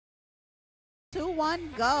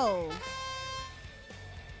2-1 go.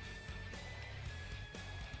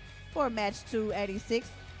 For match 286,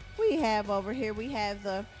 we have over here, we have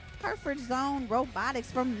the Hereford Zone Robotics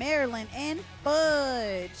from Maryland and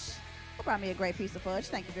Fudge. Who brought me a great piece of fudge.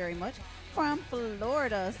 Thank you very much. From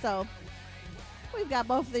Florida. So we've got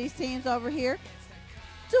both of these teams over here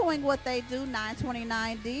doing what they do.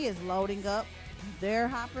 929D is loading up their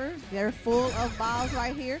hopper. They're full of balls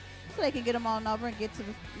right here, so they can get them on over and get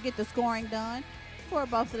the scoring done for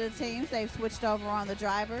both of the teams. They've switched over on the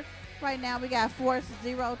driver. Right now we got Force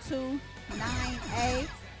 029A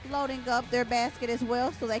loading up their basket as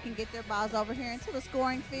well, so they can get their balls over here into the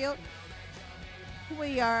scoring field.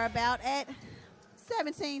 We are about at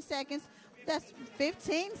 17 seconds. That's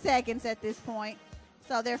 15 seconds at this point.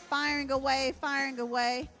 So they're firing away,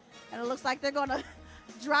 and it looks like they're going to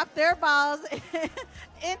drop their balls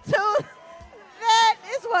into, that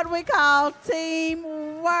is what we call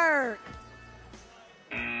teamwork.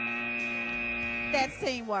 That's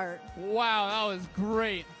teamwork. Wow, that was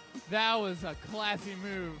great. That was a classy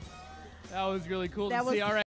move. That was really cool to see. All right.